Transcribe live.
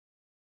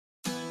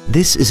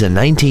This is a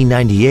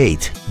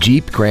 1998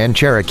 Jeep Grand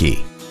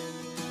Cherokee.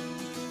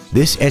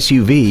 This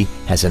SUV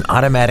has an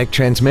automatic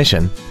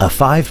transmission, a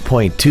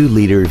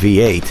 5.2-liter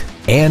V8,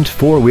 and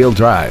four-wheel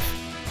drive.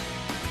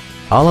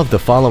 All of the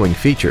following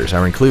features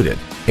are included: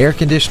 air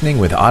conditioning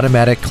with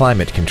automatic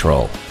climate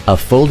control, a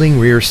folding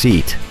rear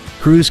seat,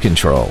 cruise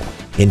control,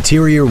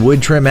 interior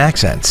wood trim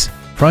accents,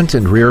 front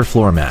and rear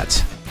floor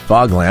mats,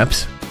 fog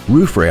lamps,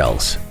 roof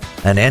rails,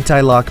 an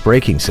anti-lock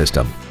braking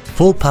system,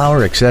 full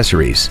power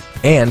accessories,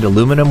 and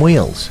aluminum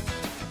wheels.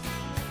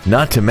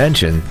 Not to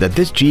mention that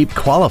this Jeep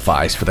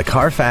qualifies for the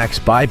Carfax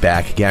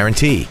buyback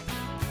guarantee.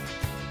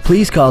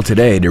 Please call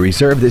today to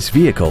reserve this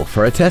vehicle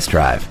for a test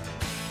drive.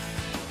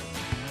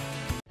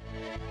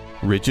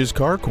 Rich's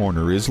Car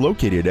Corner is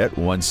located at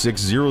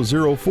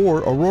 16004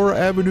 Aurora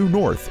Avenue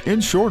North in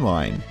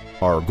Shoreline.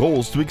 Our goal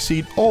is to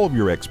exceed all of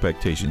your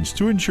expectations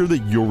to ensure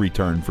that you'll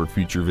return for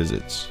future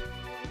visits.